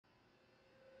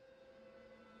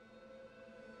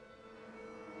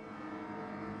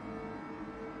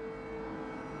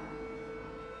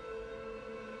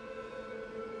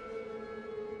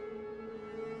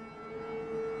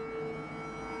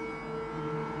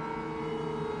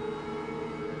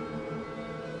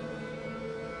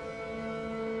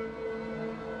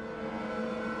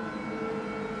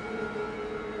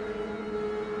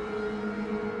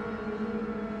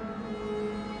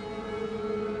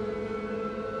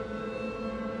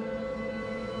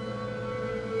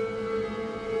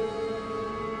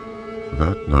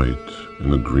That night,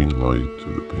 in the green light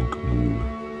of the pink moon,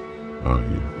 I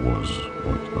was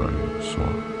what I saw.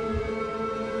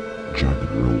 Jagged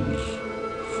rose,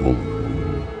 full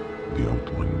moon, the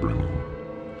outline brimming,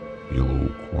 yellow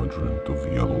quadrant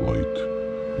of yellow light,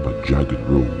 but jagged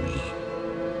rose,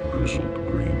 grizzled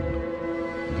green.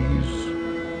 These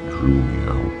drew me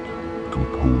out,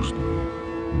 composed me,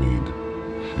 made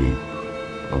shape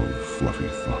of fluffy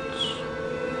thoughts.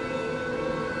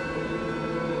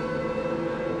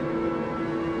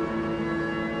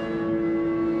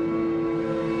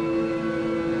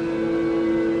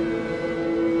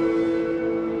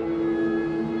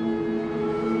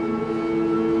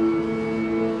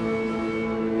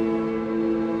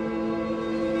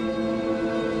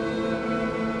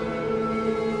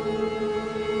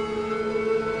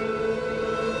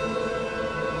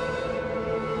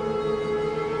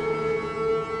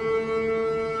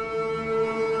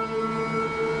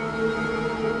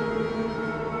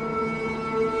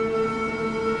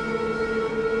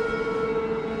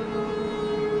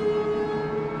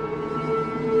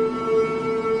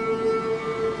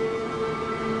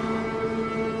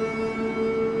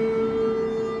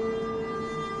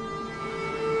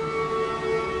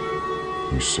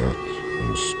 We sat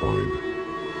and spied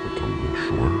the tumbling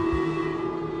shore.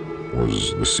 Was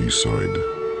the seaside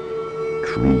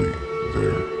truly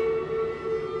there?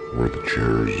 Were the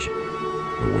chairs,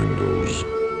 the windows,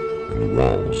 and the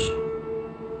walls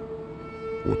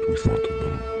what we thought of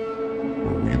them?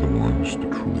 Were we the ones to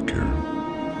truly care?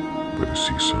 By the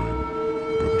seaside,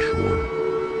 by the shore,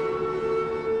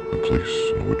 the place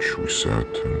in which we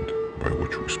sat and by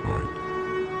which we spied.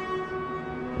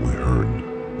 We heard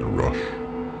the rush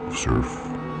of surf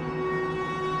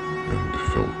and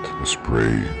felt the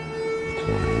spray, the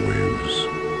clawing waves,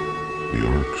 the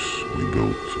arcs we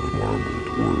built of marbled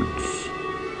words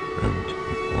and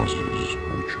the pauses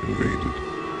which invaded.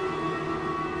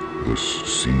 This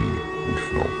sea we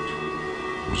felt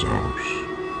was ours,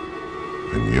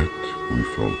 and yet we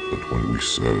felt that when we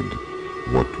said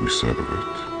what we said of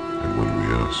it, and when we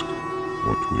asked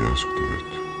what we asked of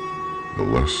it, the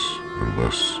less and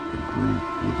less it grew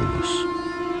within us,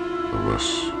 the less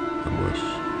and less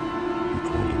we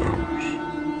called it ours.